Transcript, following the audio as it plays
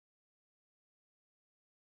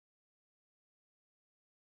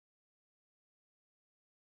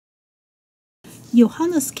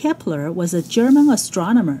Johannes Kepler was a German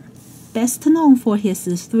astronomer, best known for his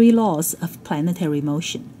three laws of planetary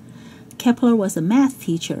motion. Kepler was a math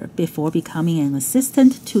teacher before becoming an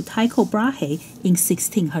assistant to Tycho Brahe in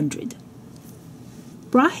 1600.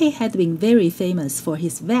 Brahe had been very famous for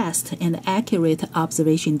his vast and accurate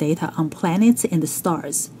observation data on planets and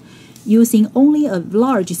stars, using only a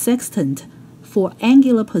large sextant for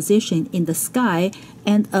angular position in the sky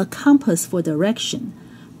and a compass for direction.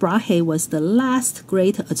 Brahe was the last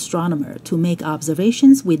great astronomer to make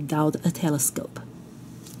observations without a telescope.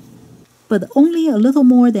 But only a little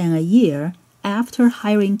more than a year after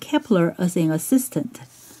hiring Kepler as an assistant,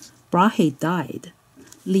 Brahe died,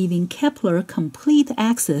 leaving Kepler complete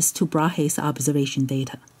access to Brahe's observation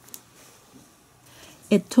data.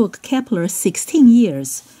 It took Kepler 16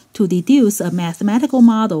 years to deduce a mathematical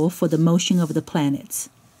model for the motion of the planets.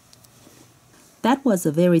 That was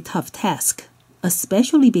a very tough task,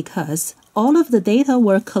 especially because all of the data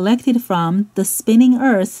were collected from the spinning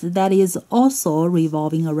Earth that is also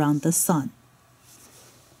revolving around the Sun.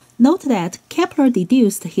 Note that Kepler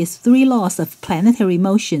deduced his three laws of planetary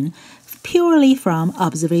motion purely from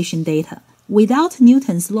observation data, without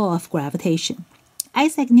Newton's law of gravitation.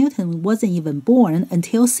 Isaac Newton wasn't even born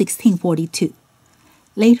until 1642.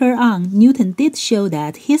 Later on, Newton did show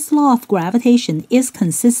that his law of gravitation is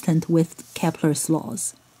consistent with Kepler's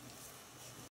laws.